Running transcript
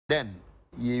then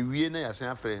we na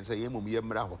yasan friends say yemum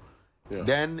yemra ho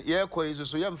then ye koi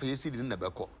so yam fa yesi din na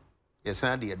beko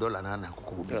yasan de dollar na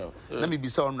akoko bi na me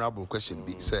bisa honorable question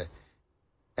bi say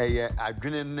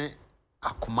adwene ne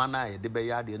akoma na ye de be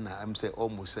yade na am say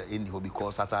almost any ho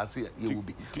because asase ye will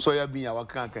be so ya bi ya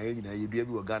waka kan ye nyina ye dua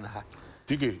bi wo Ghana ha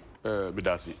tike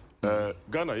bidasi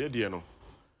Ghana ye de no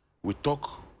we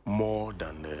talk more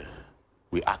than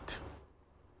we act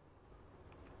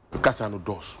because I know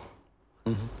those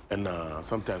and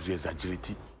sometimes we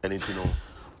exaggerate anything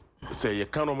say you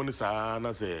can't money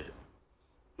say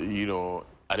you know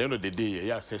at the end of the day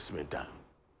your assessment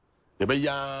you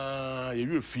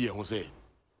will fear who say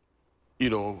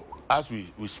you know as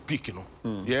we speak you know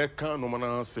yeah can't no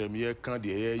man say me can't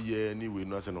the anyway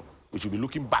no say no we should be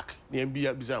looking back the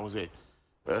NBA beside say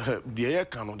the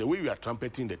can the way we are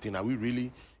trumpeting the thing are we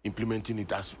really implementing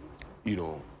it as you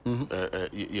know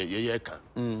yeah can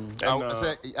I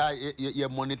say you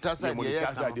monitor say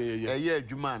yeah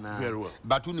very well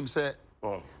but when him say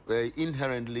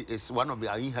inherently is one of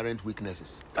the inherent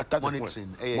weaknesses. That's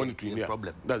monitoring yeah.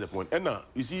 problem. That's the point. And now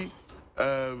you see,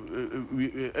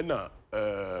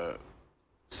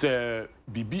 say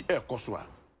BB Koswa,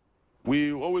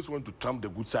 we always want to trump the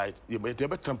good side. Yeah, but they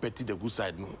ever trumpet the good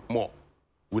side more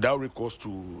without recourse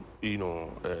to you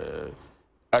know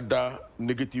other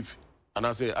negative and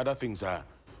I say other things are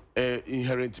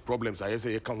inherent problems. I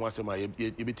say you can't want my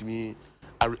me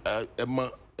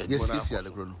yes,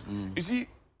 you see,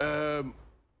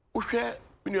 we share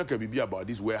when you about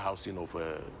this warehousing of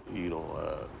you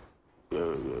know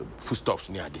foodstuffs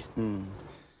near the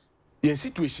in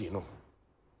situation, you know,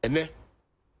 and then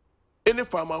any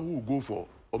farmer who will go for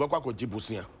Obakwa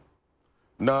Jibusia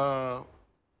now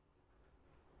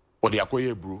or the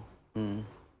Akoye bro who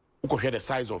could share the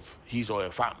size of his or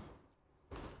her farm.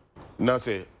 Now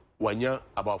say 1 year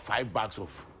about 5 bags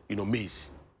of you know maize.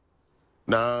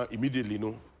 Now immediately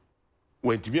no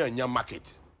went to be a new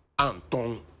market and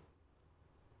ton.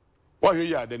 Well,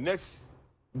 yeah, the next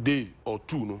day or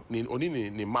two, no, only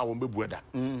ni ma won't be weather.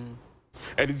 And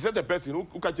it's the person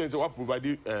who can change what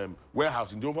provide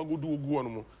warehouse in the over go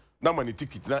on. Now money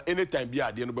ticket. Now anytime be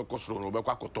at the end of the cost or be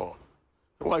quakotor.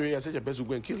 Why you such a person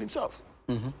go and kill himself?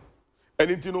 And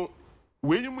it you know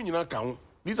when you account,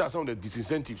 these are some of the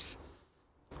disincentives.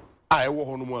 I work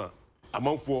on more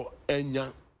among for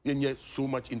enya so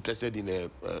much interested in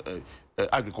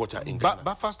agriculture in Ghana.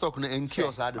 But first talk and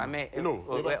kiosks are you know.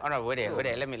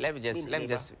 Let me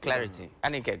just clarity. I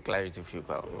need get clarity for you.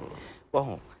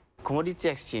 Well, commodity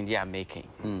exchange are making.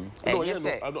 I'm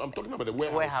talking about the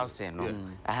warehousing.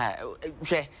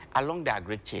 Along the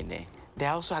agri chain, there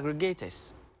are also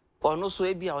aggregators. Or no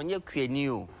so be on your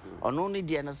new. Or no need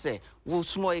to say, we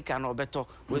small can or better,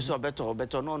 we saw better or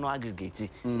better, no aggregating.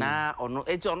 Now, or no,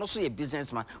 it's also a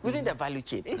businessman within the value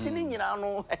chain. It's in, you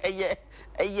know,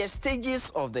 a stages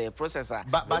of the processor.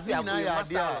 But the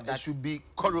idea that should be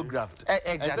choreographed.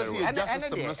 Exactly.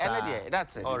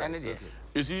 That's it. Right.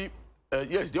 You see,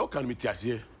 yes, the whole community is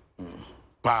here.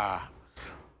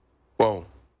 Well,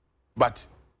 but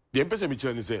the empress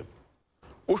Michel is saying,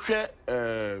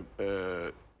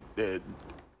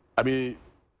 I mean,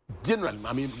 generally,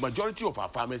 I mean, majority of our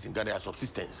farmers in Ghana are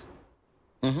subsistence.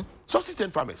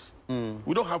 Subsistence farmers.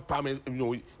 We don't have farmers, you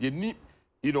know, you need,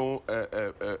 you know,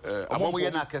 we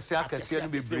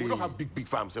don't have big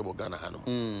farms in Ghana.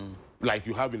 Like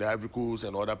you have in the Ivory Coast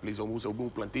and other places, almost a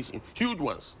plantation. Huge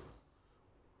ones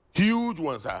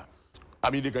are. I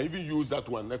mean, they can even use that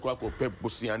one.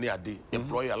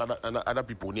 Employ other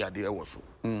people near there also.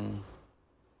 And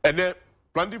then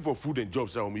planting for food and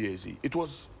jobs. It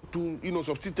was to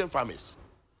subsistence farmers.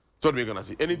 So we're gonna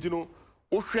say anything. No,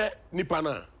 Oshe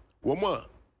Nipana, Woma,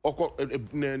 Oko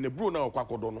Nebru na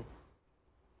Okwakodono,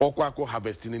 Okwako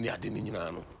harvesting in the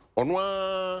Adinino.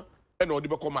 Onwa and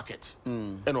Odibako market,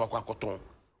 and Okwakoton.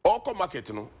 Oko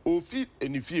market, no, O feed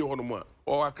and if you on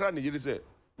or a cranny, you say,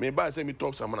 maybe I say me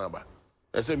talk some manaba.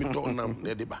 I say me talk nam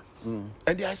nedeba. And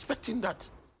they are expecting that.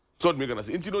 So we're gonna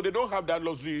say, they don't have that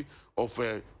luxury of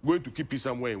going to keep it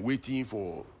somewhere and waiting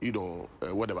for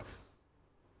whatever.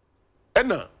 And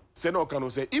now, Seno can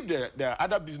say if there are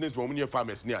other business women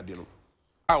farmers near Adeno,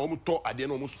 I almost talk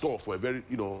Adeno almost store for a very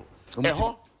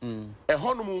a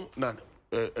honeymoon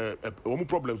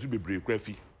problems will be break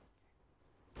fee.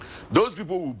 Those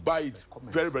people will buy it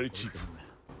very, very cheap.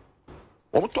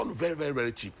 Very, very,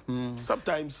 very cheap.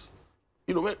 Sometimes.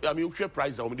 You know, I mean, share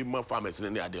price are only more farmers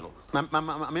than they are. My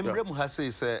member has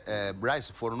said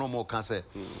rice for no more cancer.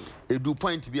 It do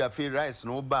point to be a fair rice,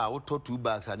 no bar, or 2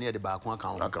 bags are near the back one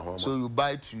account. So you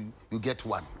buy 2, you get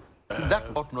 1. That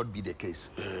ought not be the case.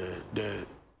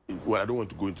 Well, I don't want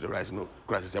to go into the rice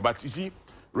crisis, but you see,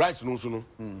 rice no so no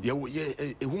ye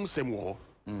ehum sem wo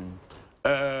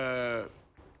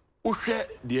uhwe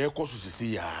de ekoso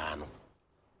sisi ya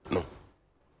no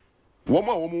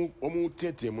womu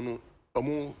tete mu no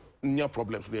omu nya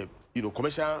problems there,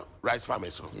 commercial rice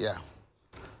farmers. Yeah.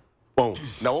 Oh,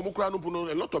 now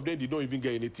a lot of them did not even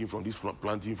get anything from this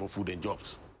planting for food and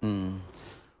jobs.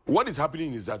 What is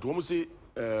happening is that when we say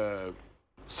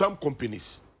some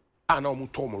companies are now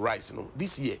talking rice,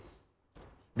 this year,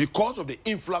 because of the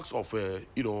influx of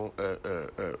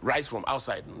rice from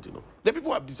outside, the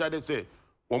people have decided say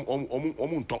because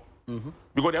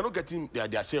they are not getting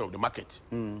their share of the market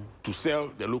to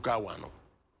sell the local one.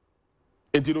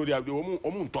 And they are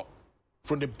the top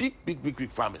from the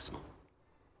big farmers.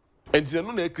 And it's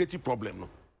not a creative problem. No?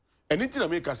 And in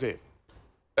America say,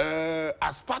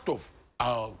 as part of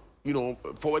our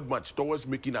forward march towards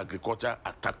making agriculture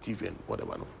attractive and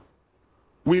whatever,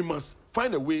 we must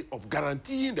find a way of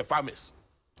guaranteeing the farmers.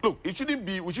 Look, we shouldn't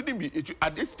be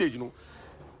at this stage,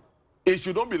 it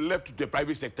should not be left to the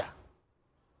private sector.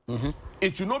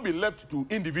 It should not be left to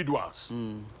individuals.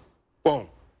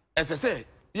 As I say,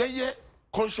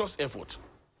 conscious effort.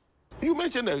 You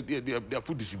mentioned the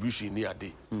food distribution near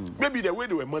day. Maybe the way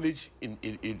they were managed in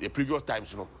the previous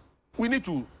times, we need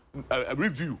to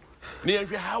review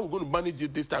how we're going to manage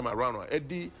it this time around.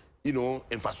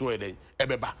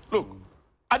 Look,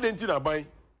 I didn't buy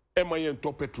MIN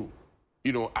top petrol,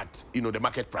 at the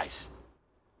market price.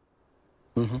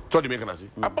 So the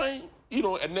mechanism. I buy,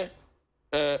 and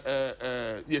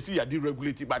yes, you are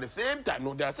deregulated, but at the same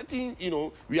time, there are certain,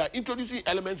 we are introducing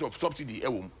elements of subsidy.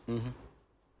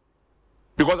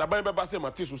 Because I buy say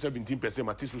Matisu 17%,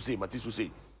 Matisu say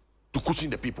to cushion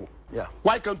the people. Yeah.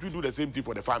 Why can't we do the same thing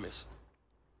for the farmers?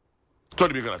 So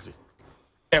the beginner say,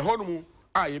 honmu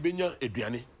yebenya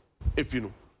eduane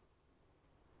efinu.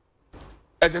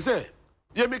 As I say,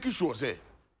 you making sure say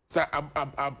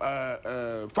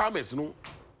farmers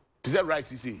is that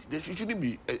right? You see, there shouldn't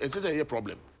be a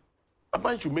problem. A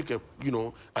man should make an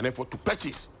effort to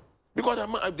purchase because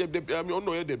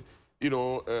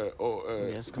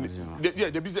yes, consumer.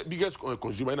 The biggest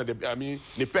consumer.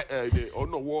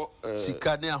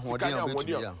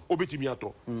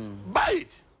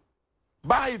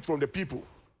 Buy it from the people.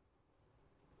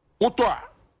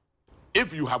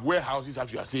 If you have warehouses,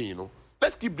 as you are saying,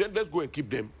 let's keep them. Let's go and keep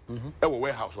them at a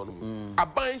warehouse.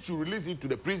 Abayan should release it to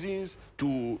the prisons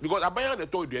because Abayan they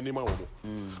told the animal.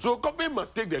 So government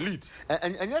must take the lead.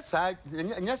 And yes, act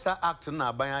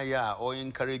na Abayan or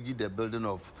encourage the building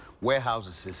of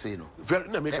warehouses.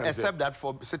 Except that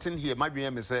for sitting here, my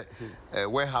BM say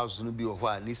warehouse no be of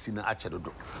one listen achedo.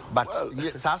 But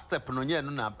yes, step no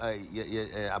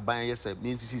Abayan yes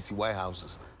means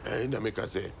warehouses. In America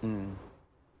say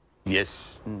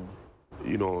yes.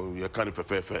 You kind of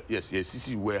prefer yes,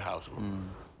 CC warehouse.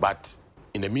 But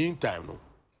in the meantime,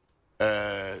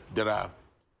 there are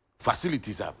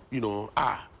facilities that you don't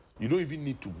even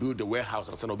need to build the warehouse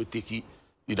and sort of take it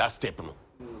in that step.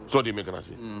 So they make an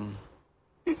say.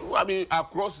 I mean,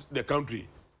 across the country,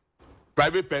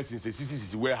 private persons, the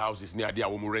CCC warehouses near there,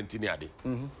 we renting near there.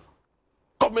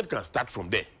 Government can start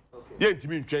from there. Yeah,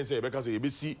 intimate train say because you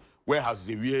see warehouses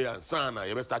we and sana,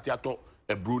 you start here to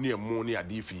a bruni and money a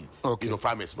diffi,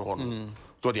 farmers no.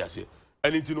 So they are say,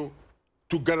 and it, to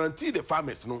guarantee the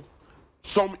farmers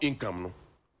some income,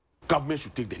 government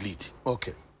should take the lead.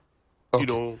 Okay.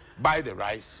 Buy the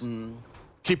rice,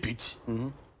 keep it,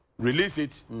 release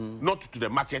it, not to the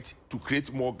market to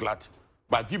create more glut,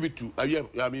 but give it to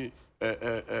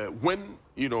when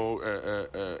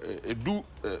do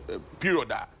period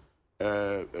that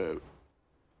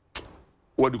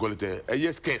what do you call it? A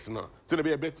year's case now. So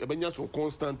there be a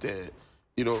constant,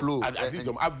 flow, at least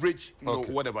some average,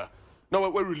 whatever. Now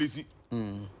we release it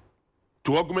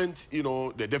to augment,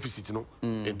 the deficit,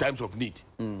 in times of need.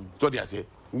 So they say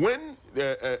when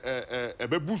a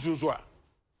bebusu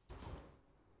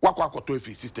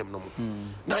system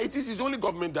now it is only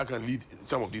government that can lead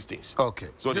some of these things. Okay.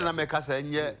 So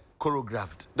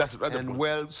choreographed. That's right. And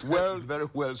very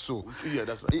well so. Yeah,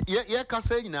 that's right. Yeah, can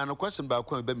say no question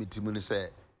about when be meeting say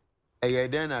a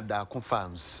then at the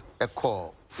farms a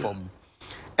call from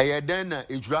a then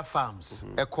Ejura farms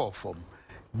a call from.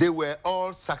 They were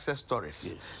all success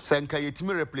stories. Senka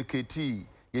yetimi replicate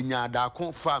yenya da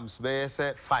farms be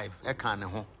say 5 e kan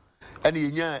ho. And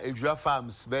yenya Ejura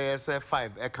farms be say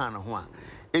 5 e kan ho a.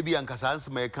 Ebi ankasa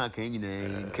ansema e kan kan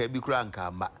nyina nka bi kura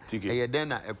nka mba. E then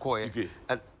na e call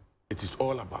it is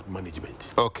all about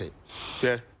management. Okay.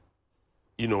 Yeah.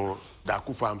 The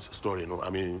Aku Farms story, I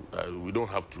mean, we don't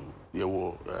have to.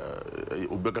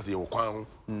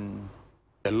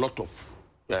 A lot of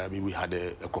I mean, we had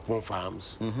Kopon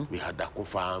farms, we had Dako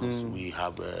farms, we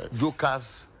have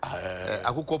Jokers,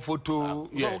 Akuko photo,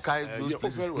 yes, those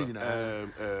places. What do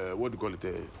you call it?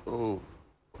 Oh,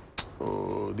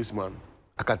 this man.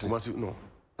 Akati. No.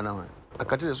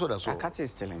 Akati is what I saw. Akati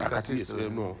is telling me. Akati is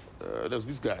no. There's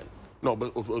this guy. No,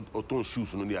 but Oton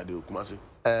shoes no near the Kumasi.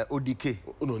 ODK.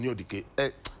 No, near ODK.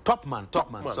 Topman.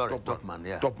 Sorry, Topman.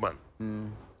 Yeah.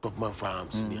 Topman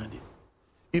farms near the.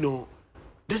 You know,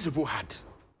 these people had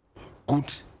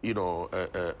good, you know,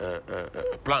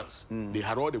 plans. They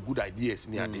had all the good ideas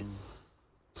near the.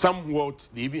 Somewhat,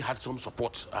 they even had some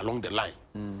support along the line.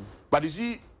 But you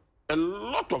see, a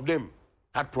lot of them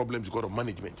had problems because of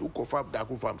management. Who confirmed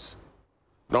Dako farms?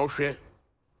 Now,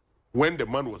 when the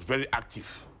man was very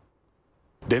active,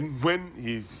 then when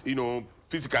he's, you know,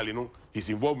 physically, you know, his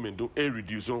involvement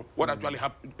reduced. So what actually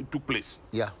took place?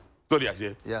 Yeah. So they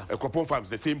say, yeah. A Kopon farms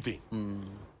the same thing.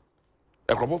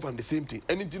 A Kopon farm the same thing.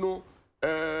 And you know,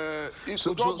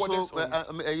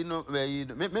 you know,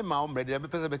 me mom ready.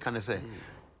 Me can say,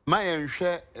 my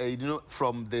share, you know,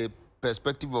 from the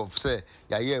perspective of say,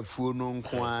 but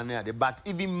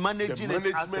even managing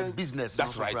it as a business.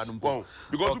 That's right. Well,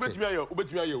 because you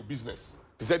bet your business.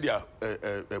 He said, "Yeah,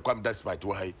 come that's by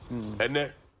to high." And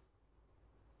then,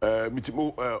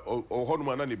 mitimo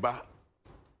ohonuman ani ba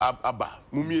aba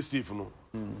mumie safe no.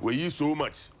 We use so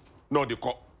much, no the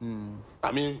cop.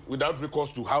 I mean, without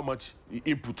recourse to how much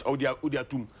input, the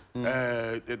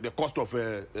cost of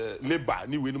labor,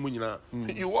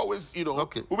 you always, you know,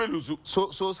 okay.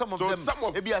 So some of them,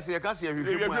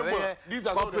 these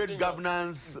are corporate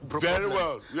governance. Very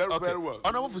well, very well.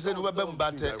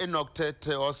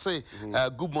 Or say,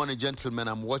 good morning, gentlemen.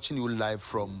 I'm watching you live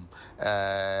from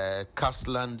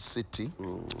Castland City.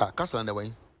 Castland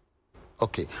away.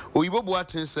 Okay. Oyibo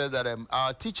Boatin says that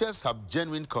our teachers have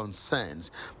genuine concerns,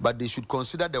 but they should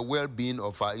consider the well-being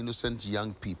of our innocent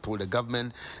young people. The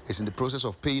government is in the process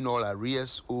of paying all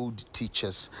arrears owed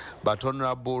teachers, but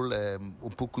Honorable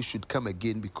Upuku should come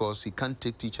again because he can't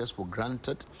take teachers for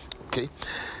granted. Okay.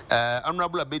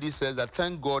 Honorable Abedi says that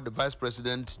thank God the Vice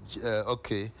President,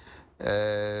 okay.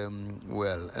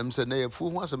 Well,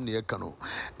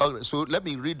 so let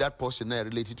me read that portion there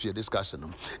related to your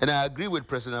discussion. And I agree with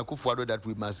President Akufo-Addo that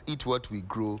we must eat what we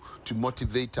grow to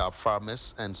motivate our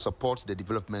farmers and support the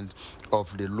development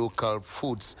of the local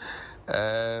foods.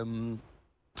 John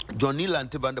Neil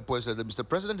Antevanderpoel says that Mr.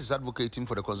 President is advocating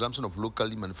for the consumption of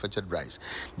locally manufactured rice.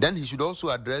 Then he should also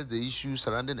address the issues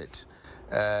surrounding it.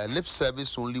 Lip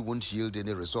service only won't yield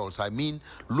any results. I mean,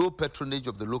 low patronage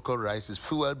of the local rice is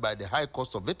fueled by the high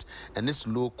cost of it and its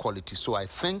low quality. So I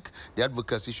think the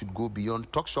advocacy should go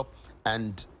beyond talk shop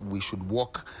and we should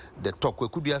walk the talk.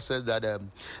 Kubia says that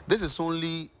this is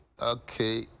only,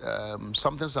 okay,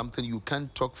 something you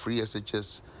can't talk free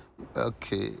SHS.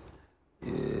 Okay.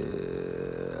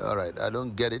 All right, I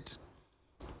don't get it.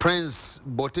 Prince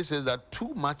Bote says that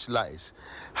too much lies.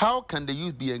 How can the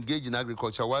youth be engaged in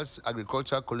agriculture whilst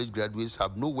agricultural college graduates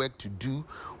have no work to do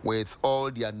with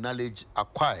all their knowledge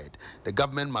acquired? The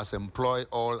government must employ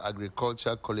all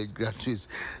agricultural college graduates.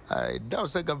 That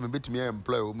was a government bit me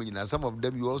employ women. And some of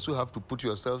them you also have to put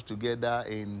yourselves together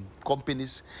in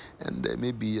companies and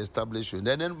maybe establish. And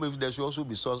then there should also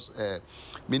be source.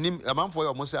 Among for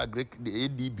almost the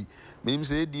ADB. Meaning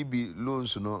say ADB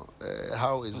loans, you know,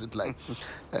 how is it like?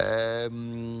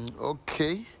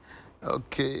 Okay.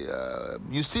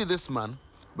 You see this man,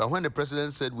 but when the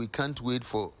president said we can't wait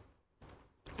to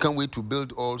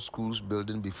build all schools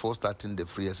building before starting the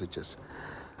free SHS.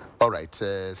 All right.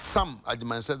 Sam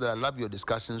Ajiman says that I love your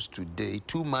discussions today.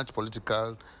 Too much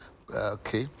political.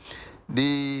 Okay.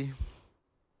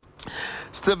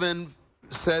 Stephen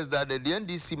says that the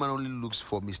NDC man only looks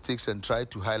for mistakes and try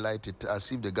to highlight it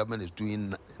as if the government is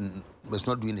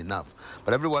not doing enough.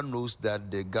 But everyone knows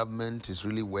that the government is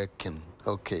really working.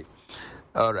 Okay.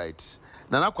 All right.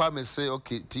 Nana Kwame say,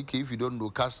 okay, TK, if you don't know,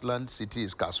 Castland City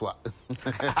is Kaswa.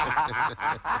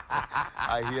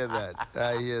 I hear that.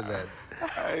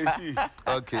 I see.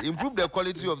 Okay. Improve the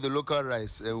quality of the local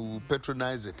rice and we'll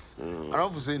patronize it. I don't know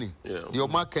if your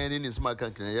market is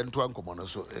market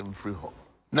so free home.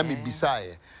 Nami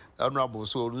Bisaya, Honorable,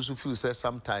 so also feel say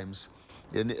sometimes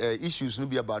issues no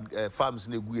be about farms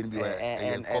and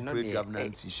corporate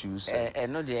governance issues. No,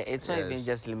 it's not even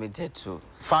just limited to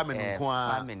farming.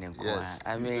 Yes.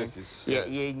 I mean,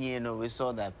 you know, we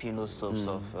saw the Pinot soaps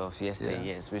of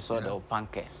yesteryears. We saw the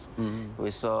Opankers.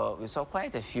 We saw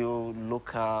quite a few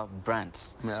local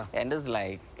brands. And it's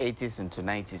like 80s into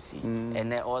 90s.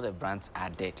 And then all the brands are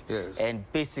dead. And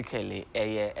basically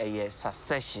a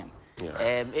succession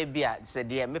ebia said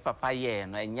dear me papa ye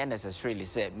no enye necessarily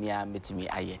say me a metimi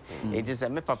aye it is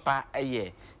me papa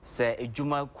aye say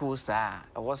ejuma ku saa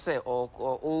wo say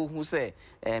o hu say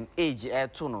age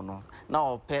to no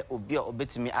na ope obi a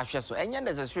obetimi ahwe so enye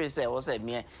necessarily say wo say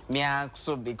me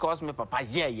so because me papa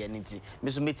ye nti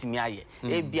me so metimi aye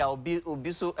ebia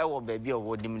obi so e wo ba bia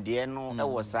wo dim de no e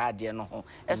wo saa de no ho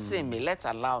e say me let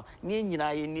allow ni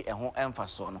nyina ye ni eho emfa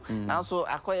so no na so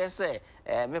akoye say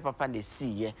me papa na see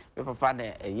ye me papa na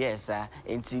yes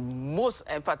nti most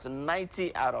in fact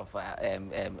 90 out of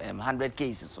 100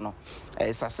 cases no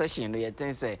succession you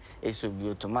think say it should be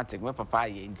automatic me papa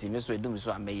ye nti me so edum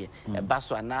so ameye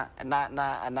baso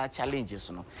na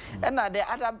challenges no and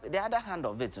the other hand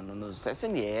of it no say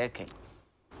ne yeke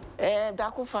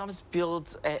Daco Farms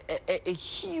built a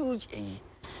huge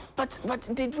but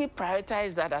did we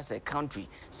prioritize that as a country?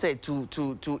 Say to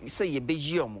say ye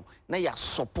bejium, na ya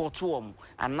support them,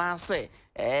 and now say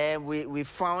we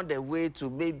found a way to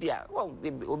maybe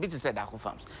obi to say Daco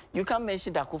Farms. You can't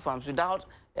mention Daco Farms without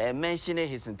mentioning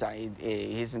his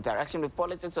interaction with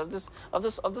politics of this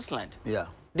land. Yeah.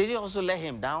 Did he also let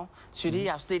him down? Should he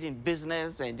have stayed in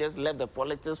business and just left the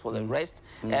politics for the rest?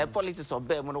 Politics of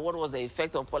Bear, what was the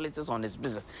effect of politics on his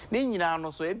business?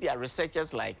 So maybe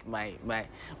researchers like my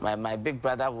big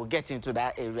brother will get into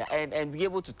that area and be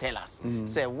able to tell us,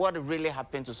 say what really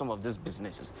happened to some of these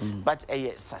businesses. But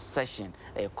a succession,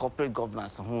 a corporate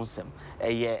governance, a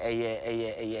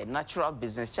natural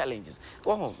business challenges.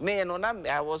 Oh, me and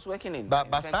I was working in.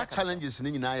 But such challenges,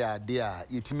 we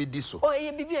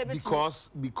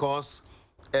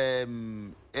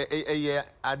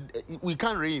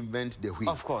can't reinvent the wheel.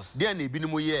 Of course. There may be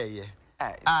no yeah.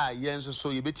 Yes,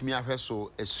 so you bet me a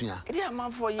so a soon.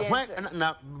 For years.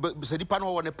 Now, but said the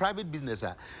on a private business.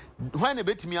 When a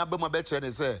bet me up my better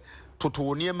and say,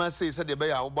 to near my say, said the bay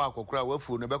our back or crowd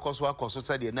food, because what cost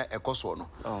society and a cost one.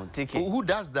 Oh, who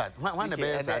does that? One a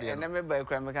bear, and I remember a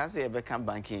crime, I can't say a become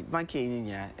banking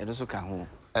and also come home.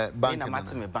 Bank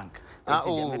and bank.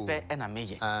 And I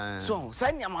may. So,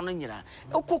 sign your money.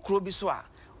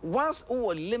 Once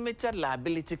or limited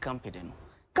liability company.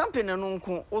 Company no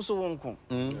also won't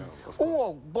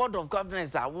oh board of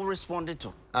governors that will respond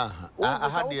to. But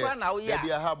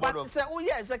say oh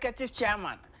yeah, executive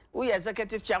chairman. We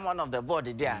executive chairman of the board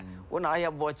there. When I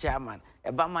have board chairman,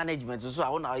 about management so I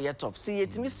want to top. See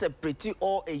it me separate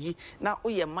all a now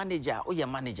we manager,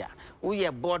 we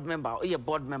board member,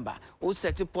 board member, who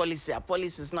set a policy,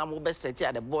 policies now mobile set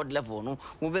at the board level, no,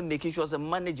 we making sure the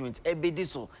management ebedi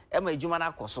so,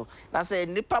 jumana koso. That's a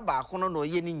nipa ba kono no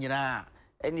ye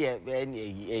any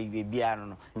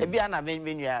piano. A piano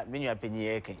menu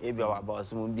penny, about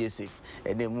some be safe,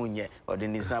 and the moon or the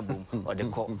Nisabu or the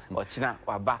co or China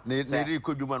or Ba. They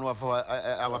could do one of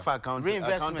our account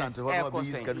reinvestment.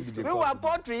 We were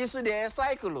poetry so they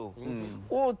cycle.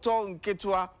 Oh, tongue,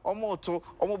 Ketua, or moto,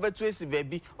 or mobile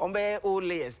baby, or be old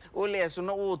layers,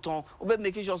 no old tongue, or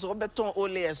making sure so beton old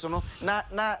layers, no, not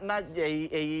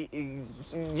a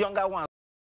younger one.